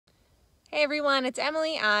Hey everyone, it's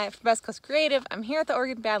Emily from Best Coast Creative. I'm here at the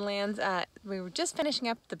Oregon Badlands. We were just finishing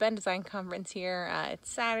up the Bend Design Conference here. It's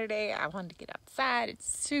Saturday. I wanted to get outside. It's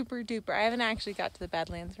super duper. I haven't actually got to the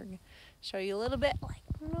Badlands. We're going to show you a little bit like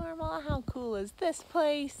normal. How cool is this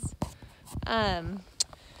place? It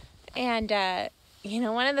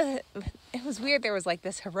was weird. There was like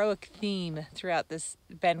this heroic theme throughout this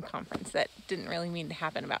Bend conference that didn't really mean to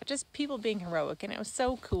happen about just people being heroic, and it was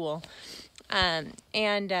so cool.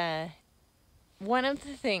 One of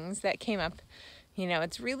the things that came up,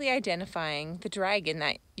 it's really identifying the dragon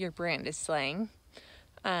that your brand is slaying.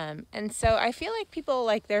 And so I feel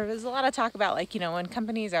like there was a lot of talk about when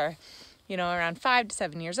companies are, around 5 to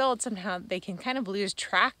 7 years old, somehow they can kind of lose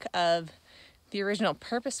track of the original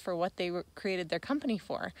purpose for what they created their company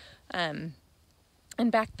for. And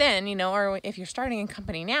back then, or if you're starting a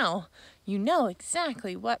company now, you know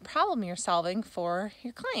exactly what problem you're solving for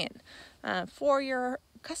your client, for your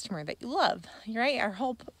customer that you love, right? Our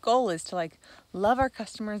whole goal is to love our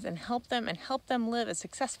customers and help them live a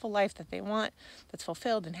successful life that they want, that's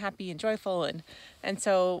fulfilled and happy and joyful. And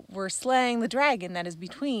so we're slaying the dragon that is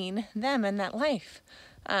between them and that life.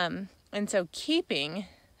 And so keeping,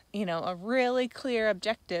 a really clear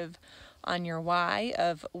objective on your why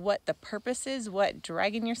of what the purpose is, what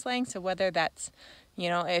dragon you're slaying. So whether that's,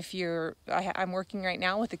 I'm working right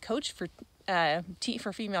now with a coach for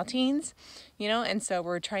female teens, and so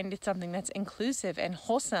we're trying to do something that's inclusive and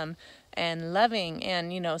wholesome and loving,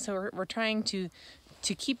 and so we're trying to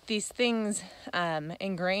keep these things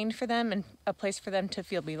ingrained for them and a place for them to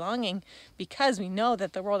feel belonging, because we know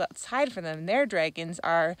that the world outside for them, their dragons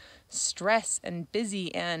are stress and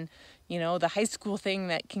busy and the high school thing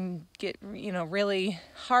that can get really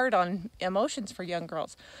hard on emotions for young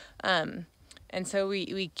girls, and so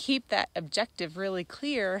we keep that objective really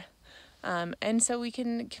clear. And so we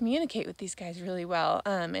can communicate with these guys really well,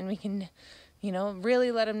 and we can,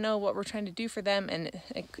 really let them know what we're trying to do for them, and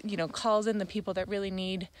it, calls in the people that really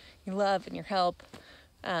need your love and your help.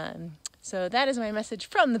 So that is my message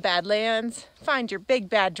from the Badlands. Find your big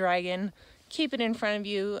bad dragon, keep it in front of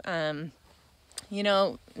you,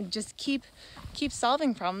 just keep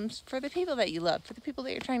solving problems for the people that you love, for the people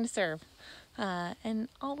that you're trying to serve. And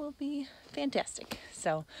all will be fantastic.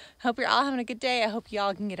 So I hope you're all having a good day. I hope you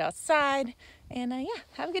all can get outside, and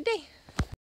have a good day.